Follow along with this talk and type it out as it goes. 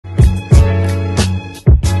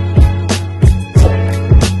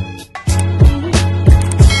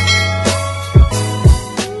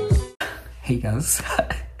guys.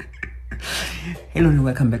 Hello and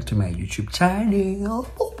welcome back to my YouTube channel.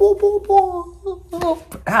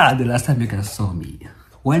 The last time you guys saw me,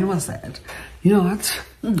 when was that? You know what,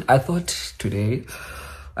 I thought today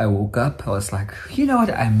I woke up, I was like, you know what,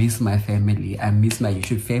 I miss my family, I miss my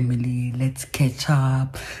YouTube family, let's catch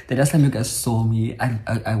up. The last time you guys saw me,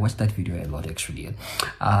 I watched that video a lot actually.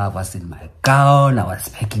 I was in my gown, I was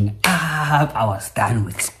packing up, I was done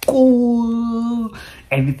with school,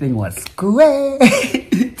 everything was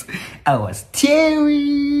great. I was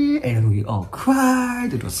teary and we all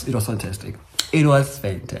cried. It was fantastic. It was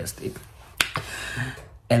fantastic.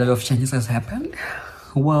 A lot of changes has happened.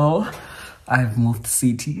 Well, I've moved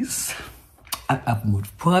cities, I've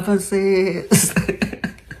moved provinces.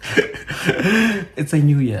 It's a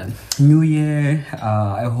new year.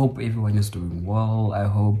 I hope everyone is doing well. I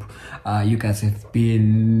hope you guys have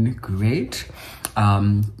been great,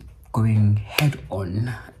 going head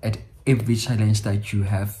on at every challenge that you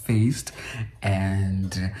have faced,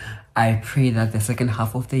 and I pray that the second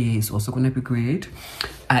half of the year is also going to be great.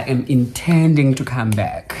 I am intending to come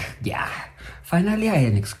back. Yeah, finally I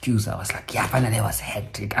had an excuse. I was like, yeah, finally I was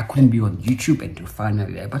hectic, I couldn't be on YouTube and do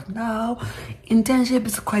finally, but now internship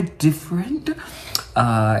is quite different.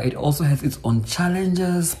 It also has its own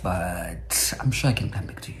challenges, but I'm sure I can come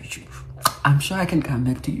back to YouTube. I'm sure I can come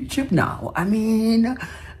back to YouTube now. I mean,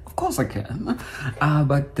 of course I can,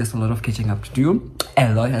 but there's a lot of catching up to do.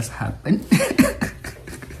 A lot has happened.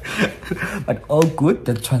 But all good.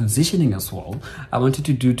 The transitioning as well. I wanted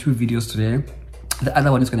to do 2 videos today. The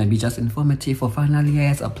other one is going to be just informative for final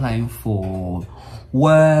years, applying for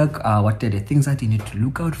work, what are the things that you need to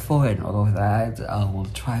look out for and all of that. I will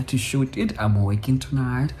try to shoot it. I'm working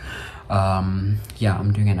tonight. Yeah,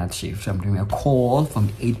 I'm doing a night shift. I'm doing a call from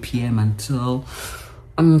 8 p.m. until,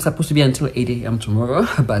 I'm supposed to be until 8 a.m. tomorrow,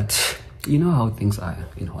 but you know how things are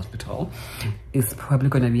in hospital. It's probably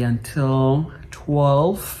going to be until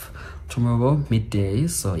 12 tomorrow, midday.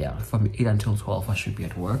 So yeah, from 8 until 12 I should be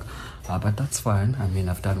at work, but that's fine. I mean,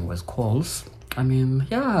 I've done worse calls. I mean,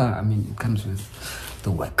 yeah, I mean, it comes with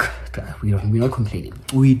the work. We're not complaining.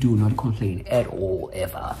 We do not complain at all,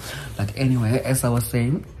 ever. But anyway, as I was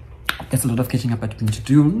saying, there's a lot of catching up that we need to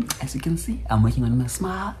do. As you can see, I'm working on my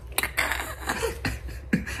smile.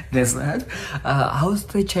 There's that. How's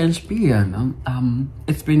the change been?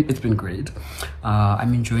 It's been great.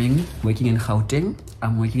 I'm enjoying working in Gauteng.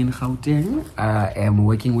 I am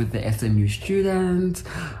working with the SMU students.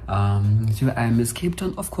 Do I miss Cape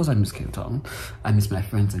Town? Of course I miss Cape Town. I miss my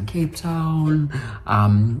friends in Cape Town.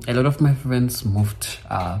 A lot of my friends moved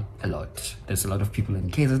a lot. There's a lot of people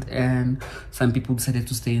in KZN. Some people decided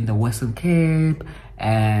to stay in the Western Cape,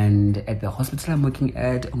 and at the hospital I'm working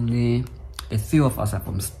at, only a few of us are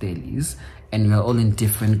from Stellies, and we're all in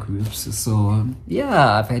different groups. So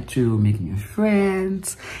yeah, I've had to make new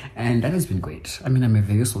friends, and that has been great. I mean, I'm a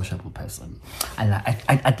very sociable person.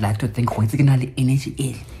 I'd like to think originally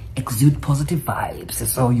energy exude positive vibes.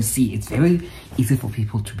 So you see, it's very easy for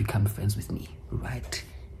people to become friends with me, right?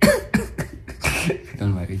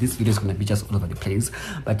 Don't worry, this video is gonna be just all over the place,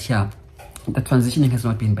 but yeah, the transitioning has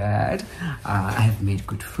not been bad. I have made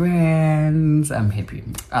good friends. I'm happy.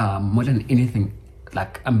 More than anything,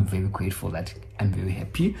 like, I'm very grateful that I'm very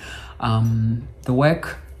happy. The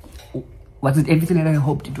work, was it everything that I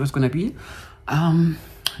hoped it was gonna be?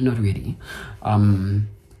 Not really.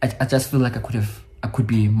 I just feel like I could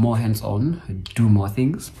be more hands-on, do more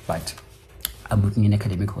things, but I'm working in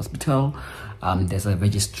academic hospital. There's a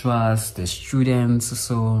registrar, there's students,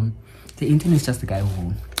 so the intern is just the guy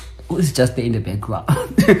who is just there in the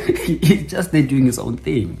background. He's just there doing his own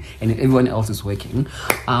thing, and everyone else is working.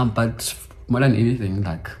 But more than anything,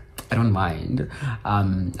 like, I don't mind.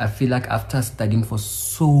 I feel like after studying for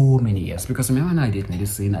so many years, because remember when I did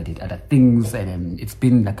medicine, I did other things, and it's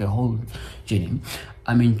been like a whole journey.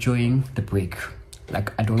 I'm enjoying the break.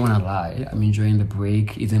 Like, I don't want to lie, I'm enjoying the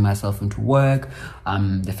break, easing myself into work.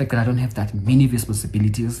 The fact that I don't have that many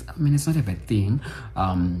responsibilities, I mean, it's not a bad thing.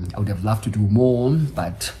 I would have loved to do more,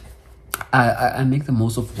 but I make the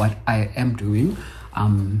most of what I am doing,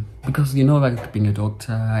 because, you know, like, being a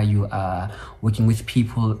doctor, you are working with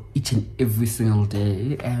people each and every single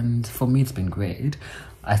day, and for me it's been great.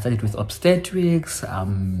 I started with obstetrics. I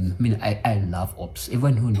mean, I love ops.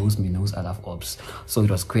 Everyone who knows me knows I love ops, so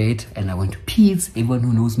it was great. And I went to peds. Everyone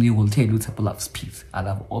who knows me will tell you Tsepo loves peds. I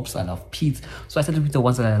love ops, I love peds, so I started with the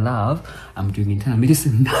ones that I love. I'm doing internal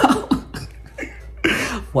medicine now.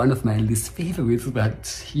 One of my least favorites,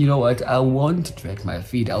 but you know what, I won't drag my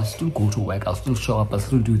feet. I'll still go to work, I'll still show up, I'll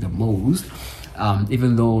still do the most,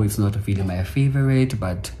 even though it's not really my favorite.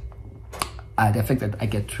 But the fact that I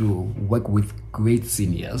get to work with great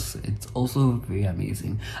seniors, it's also very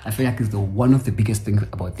amazing. I feel like it's one of the biggest things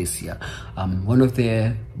about this year. One of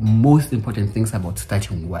the most important things about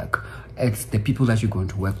starting work, it's the people that you're going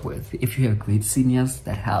to work with. If you have great seniors,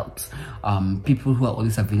 that helps. People who are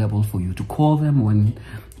always available for you to call them when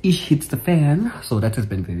ish hits the fan. So that has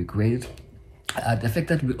been very great. The fact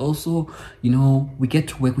that we also, we get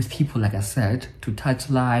to work with people, like I said, to touch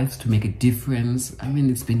lives, to make a difference. I mean,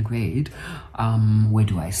 it's been great. Where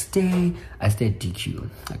do I stay? I stay at DQ.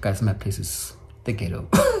 Guys, my place is the ghetto.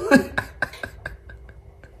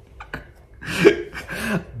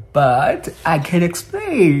 But I can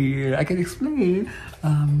explain.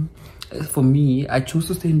 For me, I chose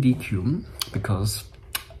to stay in DQ because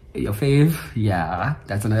your fave, yeah,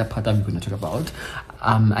 that's another part that we're going to talk about.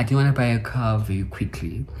 I didn't want to buy a car very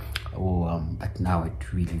quickly, but now I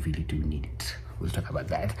really do need it. We'll talk about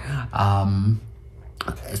that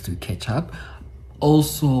as we catch up.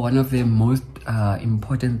 Also, one of the most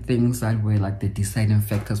important things that were like the deciding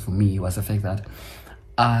factors for me was the fact that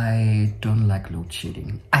I don't like load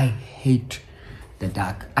shedding. I hate the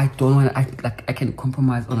dark. I don't want to, I can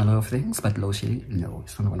compromise on a lot of things, but load shedding, no,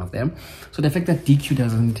 it's not one of them. So the fact that DQ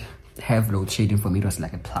doesn't have load shedding for me was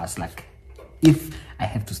like a plus. Like, if I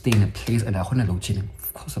have to stay in a place and I want to load shedding,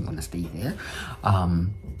 of course I'm gonna stay there.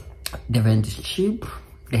 The rent is cheap.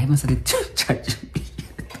 They haven't started charging me.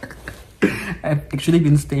 I've actually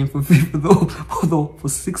been staying for free for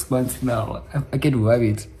 6 months now. I get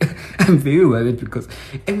worried. I'm very worried because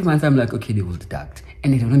every month I'm like, okay, they will deduct.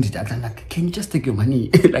 And they don't deduct. I'm like, can you just take your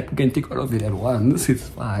money? Like, you can take all of it at once. It's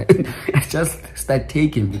fine. I just start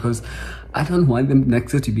taking because I don't want them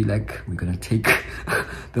next year to be like, we're going to take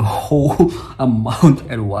the whole amount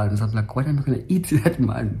at once. I'm like, what am I going to eat that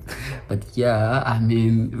month? But yeah, I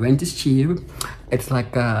mean, rent is cheap. It's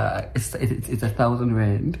like, it's 1,000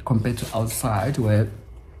 rand compared to outside where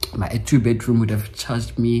my 2-bedroom would have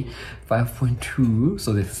charged me 5.2,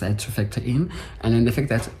 so they decided to factor in. And then the fact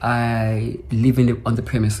that I live on the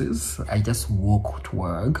premises, I just walk to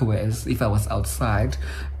work, whereas if I was outside,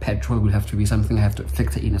 petrol would have to be something I have to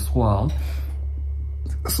factor in as well.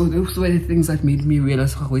 So those were the things that made me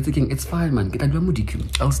realize, oh, wait again, it's fine, man,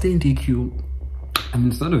 I'll stay in DQ. I mean,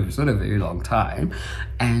 it's not a very long time,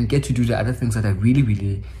 and get to do the other things that I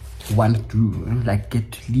really want to do, like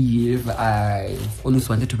get to leave. I always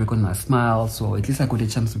wanted to work on my smile, so at least I got a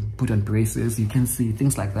chance to put on braces. You can see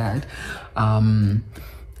things like that.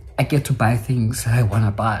 I get to buy things I want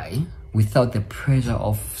to buy without the pressure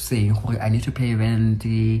of saying, oh, I need to pay rent,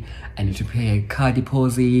 I need to pay a car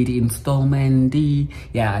deposit, installment.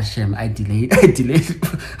 Yeah, shame, I delayed.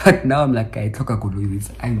 But now I'm like, I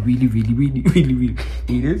really need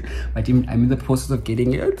it. But I'm in the process of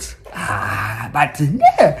getting it. But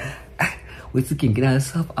yeah, we're thinking,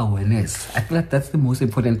 self-awareness. I feel like that's the most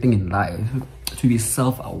important thing in life, to be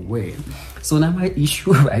self-aware. So now my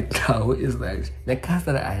issue right now is that the cars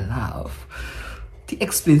that I love, the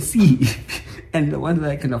expensive, and the ones that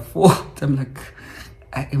I can afford, I'm like,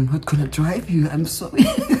 I am not gonna drive you, I'm sorry.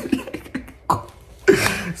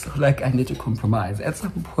 So like, I need to compromise. At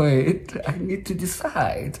some point, I need to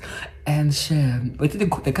decide. And but the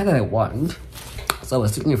car that I want, so I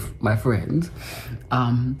was sitting with my friends.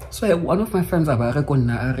 So one of my friends,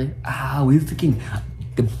 we're thinking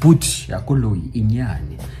the boot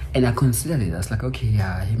inyani, and I considered it. I was like, okay,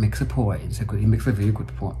 yeah, he makes a point. He makes a very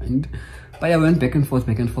good point. But I went back and forth,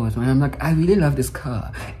 and I'm like, I really love this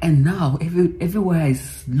car. And now everywhere I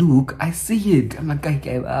look, I see it. I'm like,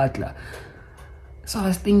 so I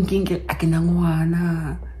was thinking,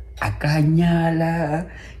 akinangwana, akanyala,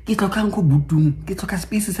 kitlokanko butung, kitloka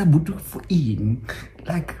spaces a butung for in.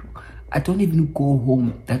 Like, I don't even go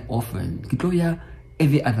home that often. Kitloya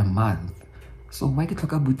every other month. So why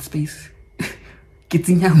kitloka boot space?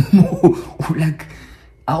 Kitinya more like,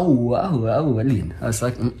 ow. I was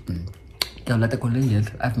like,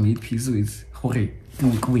 I've made peace with Hori.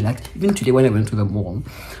 Even today when I went to the mall,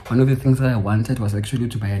 one of the things that I wanted was actually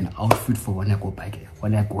to buy an outfit for when I go back,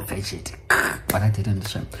 when I go fetch it. But I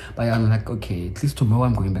didn't. But I'm like, okay, at least tomorrow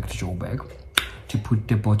I'm going back to Joburg to put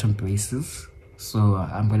the bottom braces. So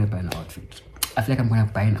I'm going to buy an outfit. I feel like I'm going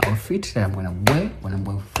to buy an outfit that I'm going to wear when I'm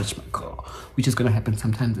going to fetch my car, which is going to happen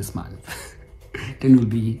sometime this month. Then we'll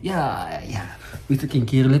be, yeah, we're taking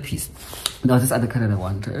care of the piece. Now this other color that I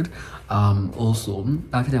wanted. Also,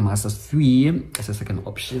 after the Masters 3 as a second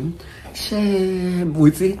option. Shame.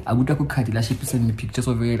 I would have cut it. She sent me pictures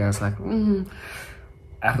of it. I was like,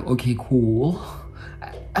 okay, cool.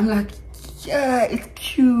 I'm like, yeah, it's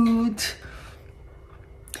cute.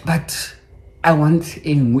 But I want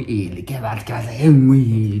a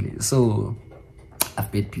wheel. So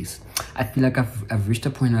I've made peace. I feel like I've reached a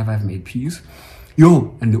point where I've made peace.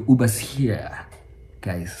 Yo, and the Uber's here.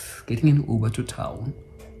 Guys, getting an Uber to town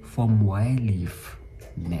from where I live,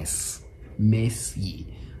 messy.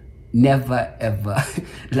 Never ever.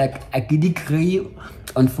 Like, I did cry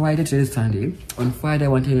on Friday to Sunday. On Friday, I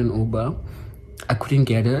wanted an Uber. I couldn't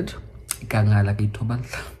get it. I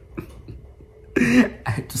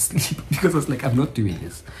had to sleep because I was like, I'm not doing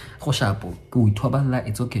this.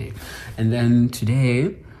 It's okay. And then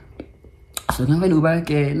today, so now I Uber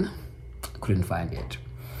again. Couldn't find it.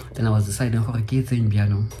 Then I was deciding for a kid in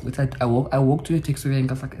piano. I walked to a taxi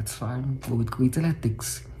rank. I was like, it's fine. We'll go to a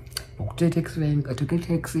taxi. Walked to a taxi rank. I took a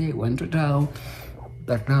taxi. Went to town.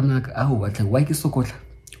 But now I'm like, oh, what's like, why is so cold?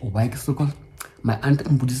 Why is so cold? My aunt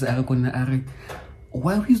and Buddhist are going to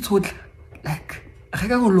why are you told like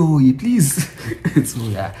please? So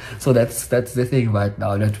yeah, so that's the thing right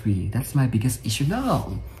now that's my biggest issue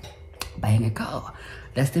now. Buying a car.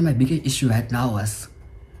 That's my biggest issue right now was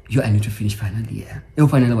I need to finish final year. Your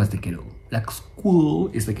final year was the ghetto. Like school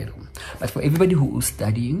is the ghetto. But for everybody who is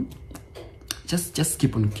studying, just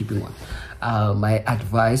keep on keeping on. My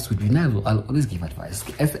advice would be I'll always give advice.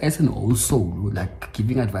 As an old soul, like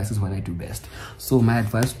giving advice is what I do best. So my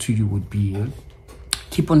advice to you would be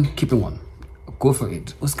keep on keeping on. Go for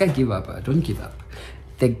it. Oscar, give up. Don't give up.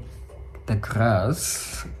 The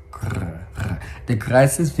grass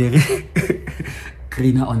is very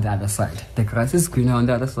greener on the other side. The grass is greener on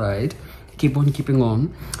the other side. Keep on keeping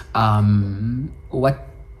on. What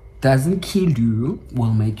doesn't kill you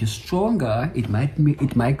will make you stronger. It might make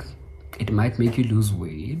you lose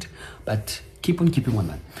weight, but keep on keeping on,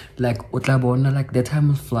 man. Like Otlabona, like that time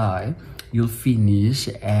will fly. You'll finish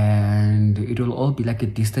and it will all be like a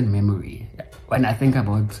distant memory. When I think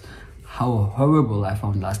about how horrible I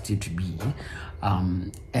found last year to be,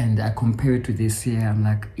 and I compare it to this year, I'm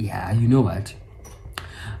like, yeah, you know what?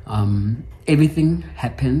 Everything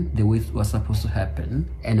happened the way it was supposed to happen,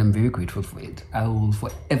 and I'm very grateful for it. I will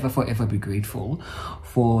forever be grateful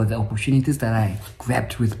for the opportunities that I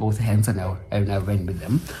grabbed with both hands and I ran with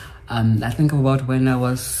them. I think about when I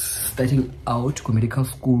was starting out to medical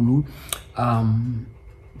school.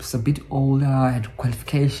 Was a bit older, I had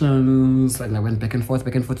qualifications, and I went back and forth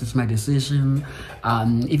with my decision.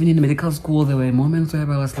 Even in medical school, there were moments where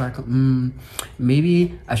I was like,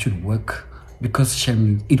 maybe I should work, because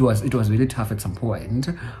it was really tough at some point.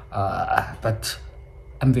 But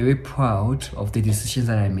I'm very proud of the decisions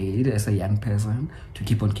that I made as a young person to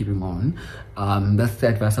keep on keeping on. That's the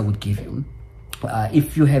advice I would give you.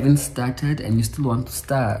 If you haven't started and you still want to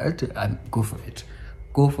start, go for it.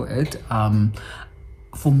 Go for it.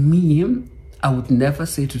 For me, I would never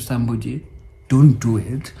say to somebody, don't do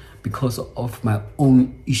it, because of my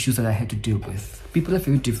own issues that I had to deal with. People are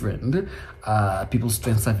very different. People's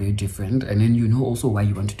strengths are very different, and then you know also why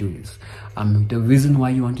you want to do this. The reason why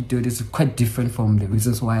you want to do it is quite different from the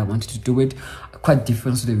reasons why I wanted to do it, quite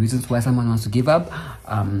different to the reasons why someone wants to give up.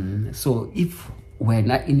 So if we're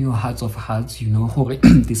not in your hearts of hearts, you know,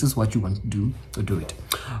 this is what you want to do, so do it.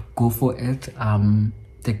 Go for it.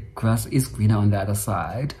 The grass is greener on the other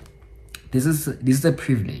side. This is a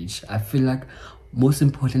privilege. I feel like, most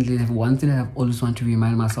importantly, one thing that I've always wanted to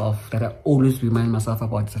remind myself, that I always remind myself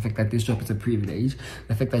about, is the fact that this job is a privilege.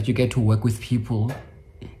 The fact that you get to work with people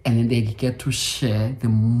and then they get to share the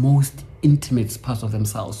most intimate parts of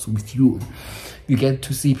themselves with you. You get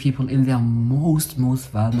to see people in their most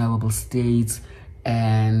vulnerable states,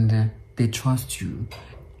 and they trust you.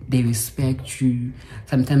 They respect you.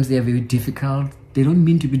 Sometimes they are very difficult. They don't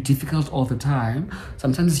mean to be difficult all the time.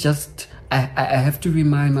 Sometimes it's just, I have to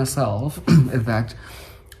remind myself that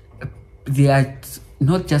they are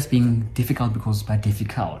not just being difficult because they're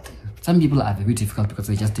difficult. Some people are very difficult because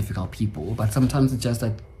they're just difficult people, but sometimes it's just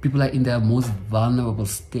that people are in their most vulnerable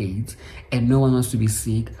states and no one wants to be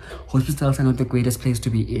sick. Hospitals are not the greatest place to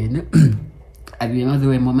be in. I remember there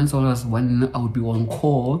were moments always when I would be on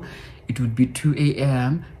call. It would be 2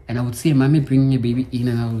 a.m. and I would see a mommy bringing a baby in,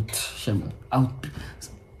 and I would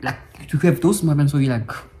like, you have those moments where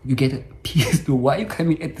you get pissed. Why are you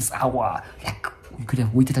coming at this hour? Like, you could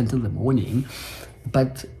have waited until the morning.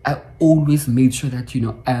 But I always made sure that, you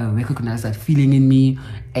know, I recognize that feeling in me,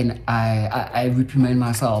 and I reprimand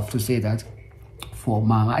myself to say that for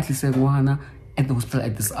Mama, at least at the hospital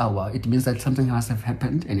at this hour, it means that something must have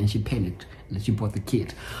happened, and then she panicked and then she brought the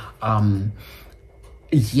kid.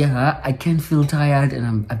 Yeah, I can feel tired,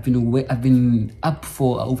 and I've been up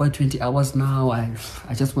for over 20 hours now. I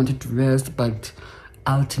just wanted to rest, but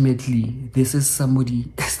ultimately this is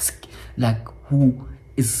somebody like who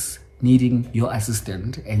is needing your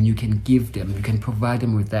assistant, and you can provide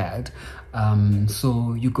them with that.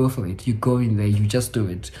 So you go for it, you go in there, you just do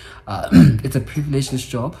it. It's a privileged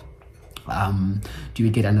job. Do we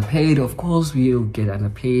get underpaid? Of course we'll get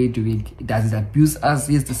underpaid. Does it abuse us?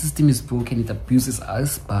 Yes, the system is broken, it abuses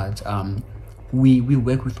us, but we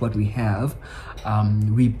work with what we have.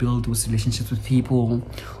 We build those relationships with people.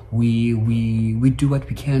 We do what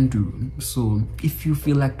we can do. So if you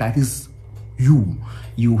feel like that is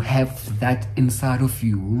you have that inside of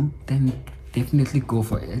you, then definitely go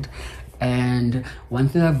for it. And one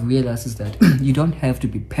thing I've realized is that you don't have to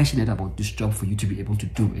be passionate about this job for you to be able to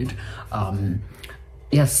do it.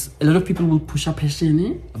 Yes, a lot of people will push up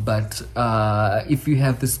passion, but if you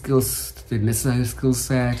have the skills, the necessary skill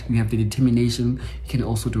set, you have the determination, you can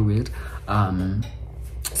also do it.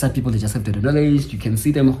 Some people, they just have the knowledge. You can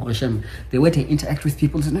see them, the way they interact with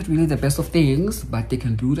people is not really the best of things, but they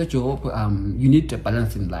can do the job. You need a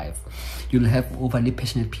balance in life. You'll have overly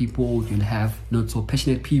passionate people, you'll have not so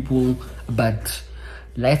passionate people, but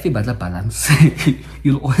life is about a balance.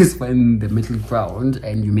 You'll always find the middle ground,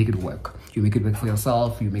 and you make it work. You make it work for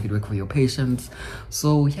yourself, you make it work for your patients.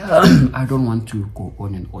 So yeah, I don't want to go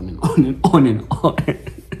on and on and on and on and on about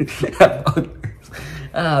this.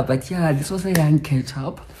 But yeah, this was a young catch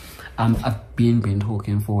up. I've been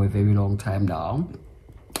talking for a very long time now.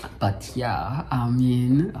 But yeah, I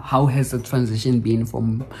mean, how has the transition been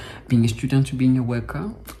from being a student to being a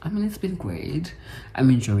worker? I mean, it's been great. I'm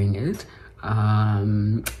enjoying it.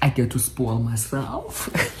 I get to spoil myself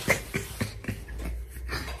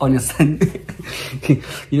on a Sunday.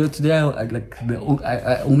 You know, today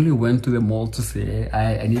I only went to the mall to say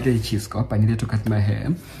I needed a cheese cup, I needed to cut my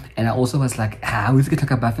hair, and I also was like, I was gonna take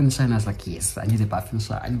a bath and shine. I was like, yes, I need a bath and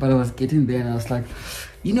shine. But I was getting there and I was like,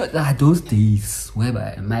 you know, there are those days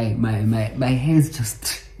whereby my hair is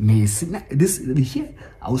just messy. This here,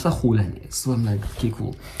 I was a hole in it. So I'm like, okay,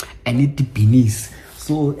 cool, I need the beanies.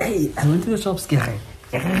 So hey, I went to the shops, get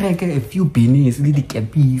a few beanies, little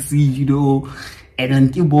cappies, you know,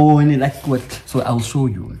 and then like what. So I'll show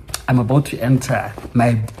you. I'm about to enter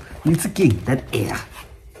my little cake, that air,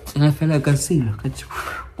 and I feel like I see, look at you.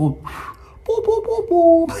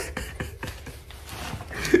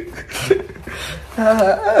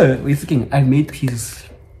 I made peace.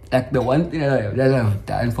 Like the one thing that I've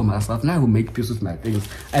done for myself, now I will make peace with my things.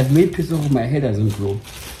 I've made peace with my hair doesn't grow.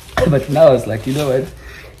 But now it's like, you know what?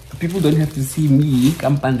 People don't have to see me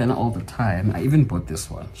bandana all the time. I even bought this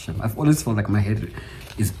one. I've always felt like my head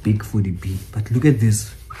is big for the beat. But look at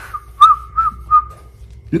this.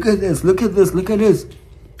 Look at this. Look at this. Look at this.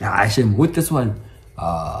 Ah, Shem, with this one.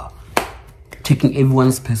 Taking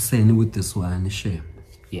everyone's percent with this one. Shem.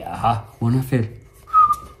 Yeah. Wanna feel?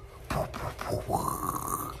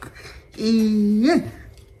 Yeah.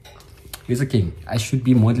 Here's the king. I should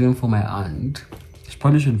be modeling for my aunt.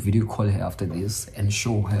 Probably should video call her after this and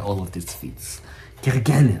show her all of these feats. But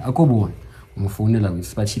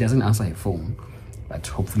she doesn't answer her phone, but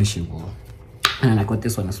hopefully she will. And I got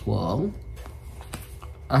this one as well.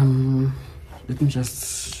 Let me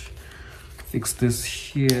just fix this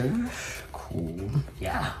here. Cool.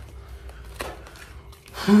 Yeah.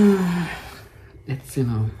 It's, you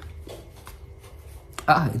know,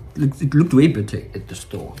 it looked way better at the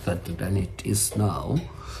store than it is now.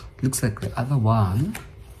 Looks like the other one.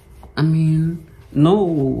 I mean, no,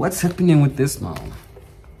 what's happening with this now?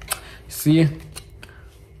 See,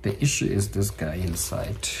 the issue is this guy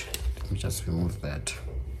inside. Let me just remove that.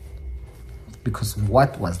 Because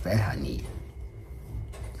what was that, honey?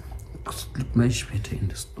 Look much better in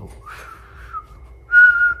the store.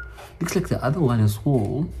 Looks like the other one as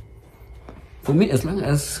well. For me, as long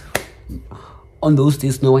as on those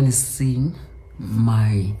days no one is seeing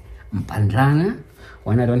my bandana,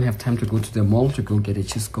 when I don't have time to go to the mall to go get a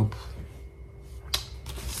cheese cup.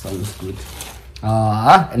 Sounds good.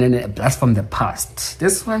 And then a blast from the past.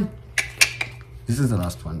 This one, this is the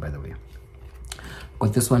last one, by the way.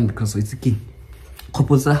 Got this one because it's a key.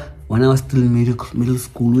 When I was still in middle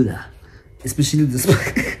school, especially this one.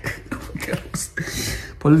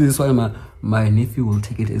 Probably this one, my nephew will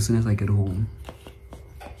take it as soon as I get home.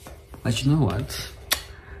 But you know what?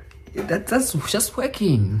 That's just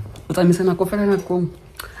working. But I'm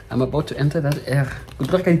about to enter that air. I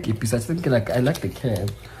think like I like the cab.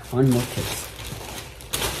 I want more cabs.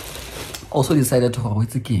 Also decided to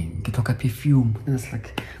it's again get a perfume. And it's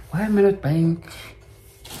like, why am I not buying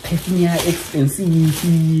perfume expensive?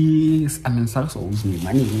 I mean, Sars owes me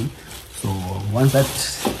money. So once that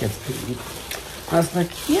gets paid, I was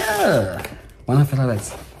like, yeah. When I felt like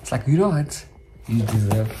it's like, you know what? You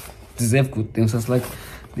deserve good things. So it's like,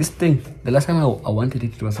 this thing, the last time I wanted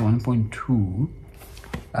it, it was 1.2.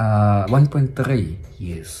 1.3,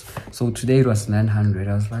 yes. So today it was 900.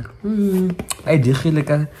 I was like, I did like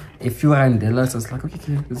a few $100. I was like,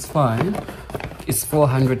 okay, it's fine. It's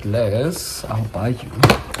 400 less. I'll buy you.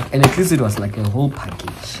 And at least it was like a whole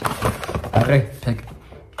package. Alright,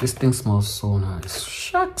 this thing smells so nice.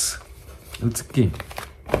 Shucks. It's good.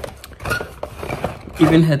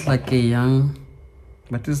 Even had like a young,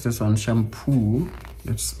 what is this one? Shampoo.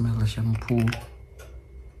 Let's smell the shampoo.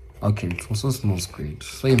 Okay, it also smells great.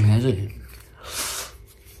 So imagine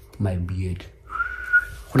my beard.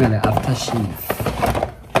 The aftershave.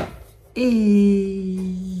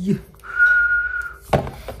 Hey.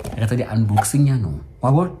 I the unboxing, you know.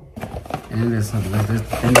 What? And then there's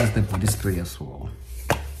the body spray as well.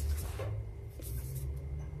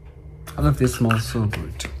 All of this smells so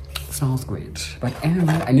good. It smells great. But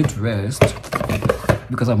anyway, I need to rest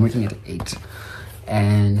because I'm waiting at 8.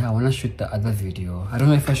 And I want to shoot the other video. I don't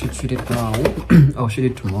know if I should shoot it now or shoot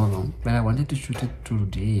it tomorrow. But I wanted to shoot it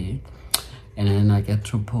today. And then I get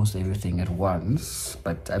to post everything at once.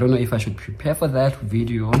 But I don't know if I should prepare for that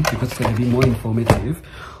video because it's going to be more informative.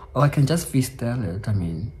 Or I can just freestyle it. I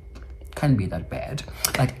mean, can't be that bad.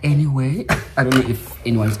 But anyway, I don't know if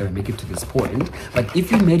anyone's gonna make it to this point, but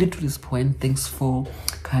if you made it to this point, thanks for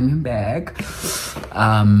coming back.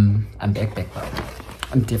 I'm back.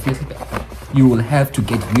 I'm definitely back. You will have to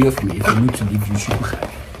get rid of me if you need to leave YouTube.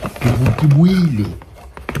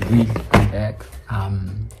 Really back.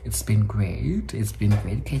 It's been great. It's been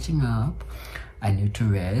great catching up. I need to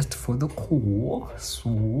rest for the call,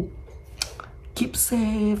 so keep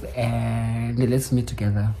safe and let's meet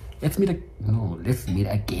together. Let's meet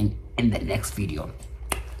again in the next video.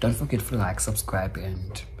 Don't forget to like, subscribe,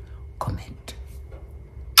 and comment.